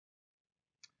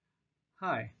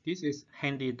Hi, this is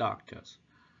Handy Doctors.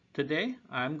 Today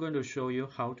I'm going to show you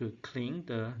how to clean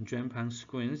the drain pan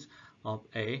screens of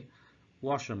a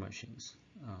washer machine.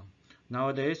 Uh,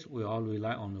 Nowadays we all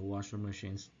rely on the washer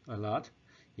machines a lot.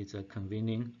 It's a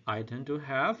convenient item to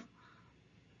have,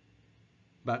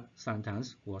 but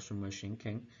sometimes washer machine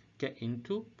can get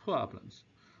into problems.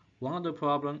 One of the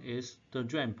problems is the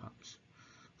drain pumps.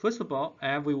 First of all,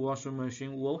 every washer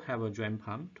machine will have a drain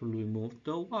pump to remove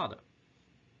the water.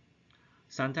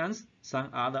 Sometimes some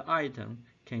other item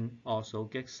can also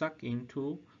get sucked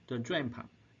into the drain pump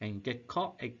and get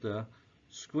caught at the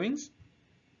screens,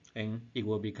 and it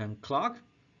will become clogged,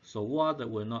 so water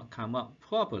will not come out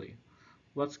properly.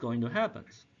 What's going to happen?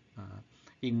 Uh,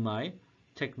 it might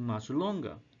take much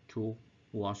longer to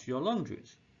wash your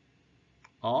laundries,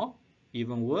 or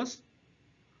even worse,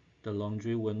 the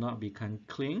laundry will not become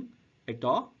clean at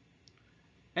all,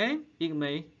 and it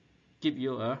may give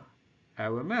you a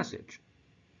error message.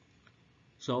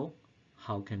 So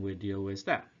how can we deal with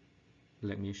that?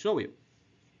 Let me show you.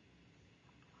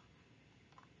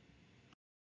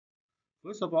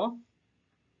 First of all,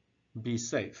 be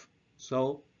safe.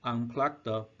 So unplug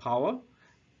the powers,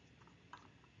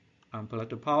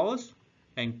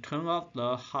 and turn off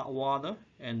the hot water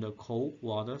and the cold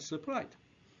water supply.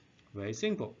 Very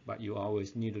simple, but you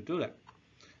always need to do that.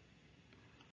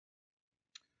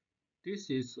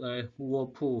 This is a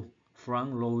Whirlpool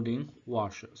front-loading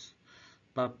washers,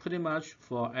 but pretty much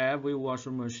for every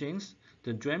washer machines,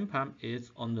 the drain pump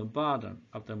is on the bottom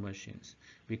of the machines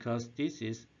because this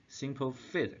is simple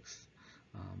physics.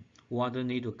 Water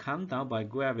need to come down by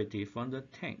gravity from the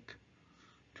tank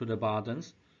to the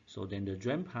bottoms, so then the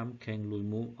drain pump can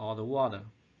remove all the water,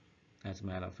 as a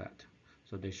matter of fact.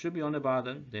 So they should be on the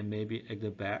bottom, they may be at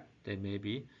the back, they may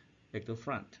be at the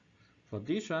front. For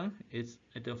this one, it's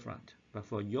at the front. But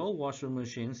for your washer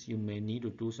machines, you may need to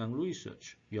do some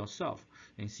research yourself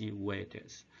and see where it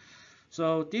is.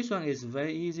 So this one is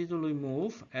very easy to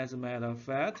remove. As a matter of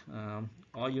fact,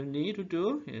 all you need to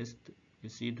do is, you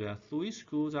see there are 3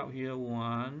 screws out here,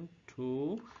 1,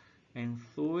 2, and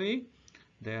 3.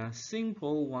 They are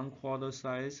simple 1/4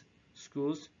 size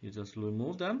screws. You just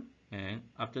remove them, and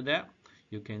after that,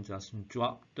 you can just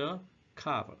drop the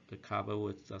cover. The cover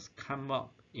will just come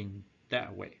up in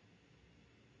that way.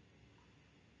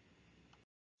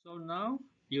 So now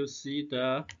you see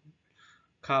the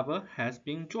cover has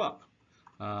been dropped.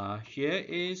 Here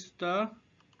is the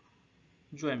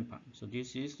drain pump. So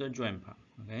this is the drain pump.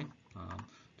 Okay,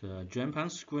 the drain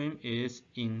pump screen is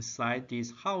inside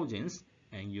these housings,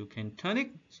 and you can turn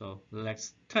it. So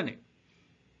let's turn it.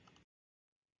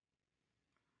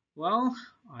 Well,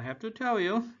 I have to tell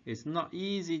you, it's not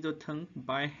easy to turn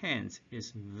by hand.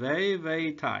 It's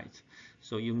very tight.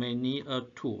 So you may need a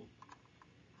tool.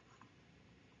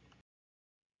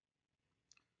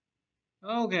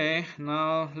 Okay,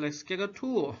 now let's get a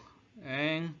tool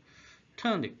and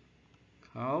turn it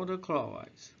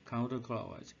counterclockwise.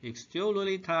 It's still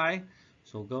really tight,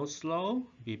 so go slow,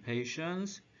 be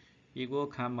patient. It will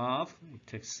come off. It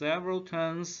takes several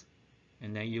turns,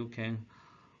 and then you can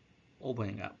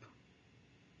open it up.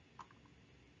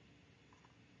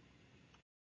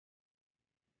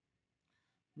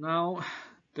 Now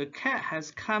the cap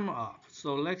has come off,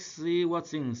 so let's see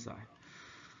what's inside.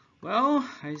 Well,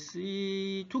 I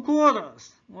see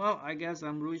 2/4. Well, I guess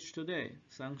I'm rich today.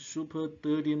 Some super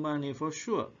dirty money for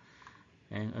sure.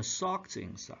 And a socks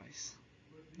inside.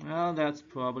 Well, that's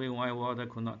probably why water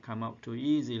could not come out too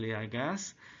easily, I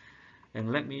guess.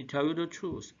 And let me tell you the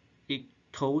truth. It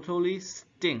totally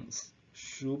stinks.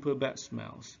 Super bad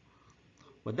smells.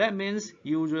 What that means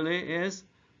usually is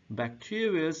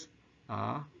bacteria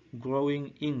are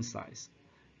growing inside,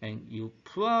 and you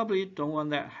probably don't want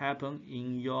that happen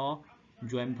in your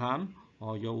drain pump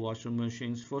or your washing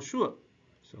machines for sure.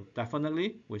 So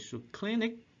definitely we should clean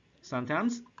it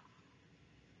sometimes.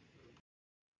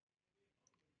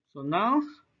 So now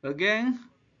again,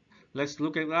 let's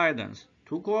look at the items: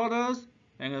 2/4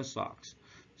 and a socks.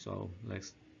 So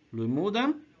let's remove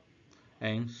them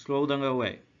and throw them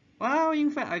away. Well, in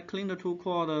fact, I cleaned the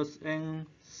 2/4 and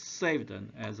saved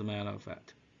them, as a matter of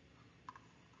fact.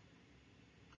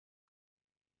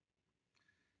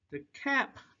 The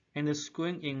cap and the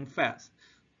screen, in fact,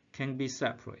 can be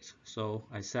separate. So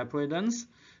I separate them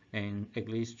and at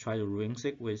least try to rinse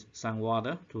it with some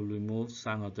water to remove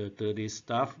some of the dirty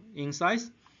stuff inside.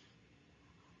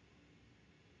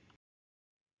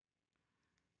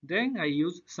 Then I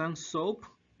use some soap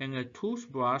and a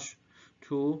toothbrush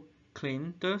to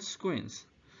clean the screens.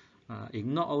 It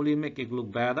not only make it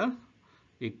look better,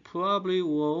 it probably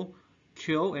will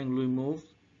kill and remove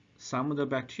some of the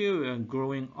bacteria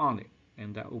growing on it.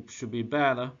 and that should be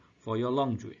better for your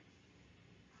laundry.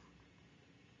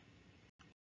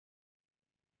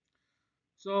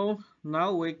 So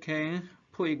now we can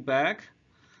put it back.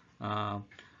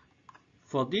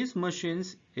 For these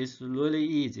machines, it's really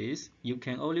easy. You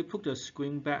can only put the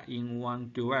screen back in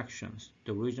one direction.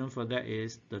 The reason for that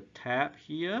is the tab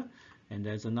here, and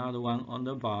there's another one on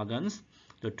the buttons.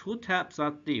 The two tabs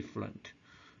are different.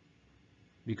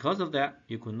 Because of that,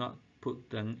 you could not put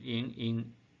them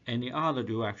in any other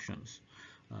directions.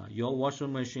 Your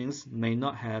washing machines may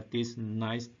not have these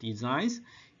nice designs.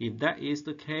 If that is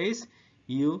the case,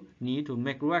 you need to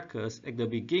make records at the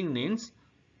beginnings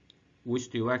which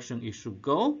direction it should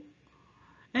go.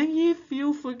 And if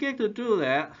you forget to do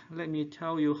that, let me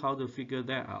tell you how to figure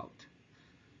that out.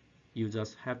 You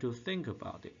just have to think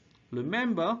about it.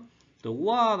 Remember, the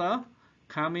water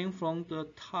coming from the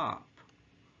top,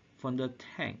 from the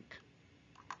tank,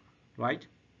 right?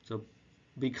 So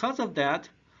because of that,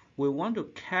 we want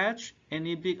to catch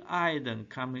any big item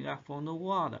coming up from the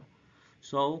water.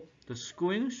 So the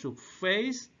screen should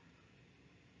face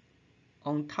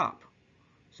on top.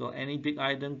 So any big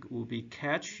item will be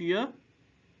catch here.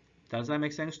 Does that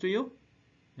make sense to you?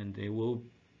 And they will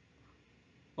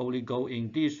only go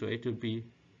in this way to be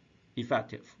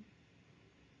effective.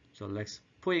 So let's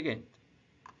put it in.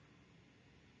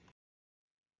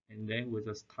 And then we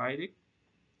just tight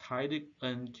it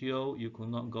until you could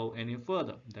not go any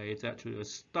further. There is actually a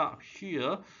stop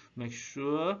here. Make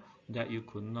sure that you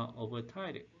could not over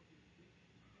tight it.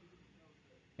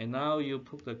 And now you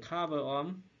put the cover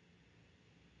on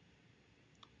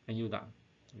and you're done.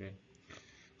 Okay.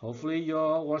 Hopefully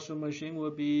your washing machine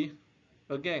will be,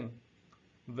 again,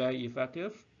 very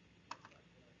effective.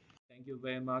 Thank you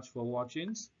very much for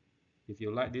watching. If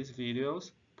you like these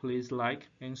videos, please like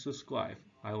and subscribe.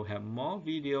 I will have more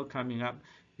video coming up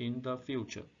in the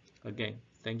future. Again,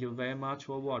 thank you very much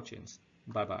for watching.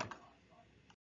 Bye bye.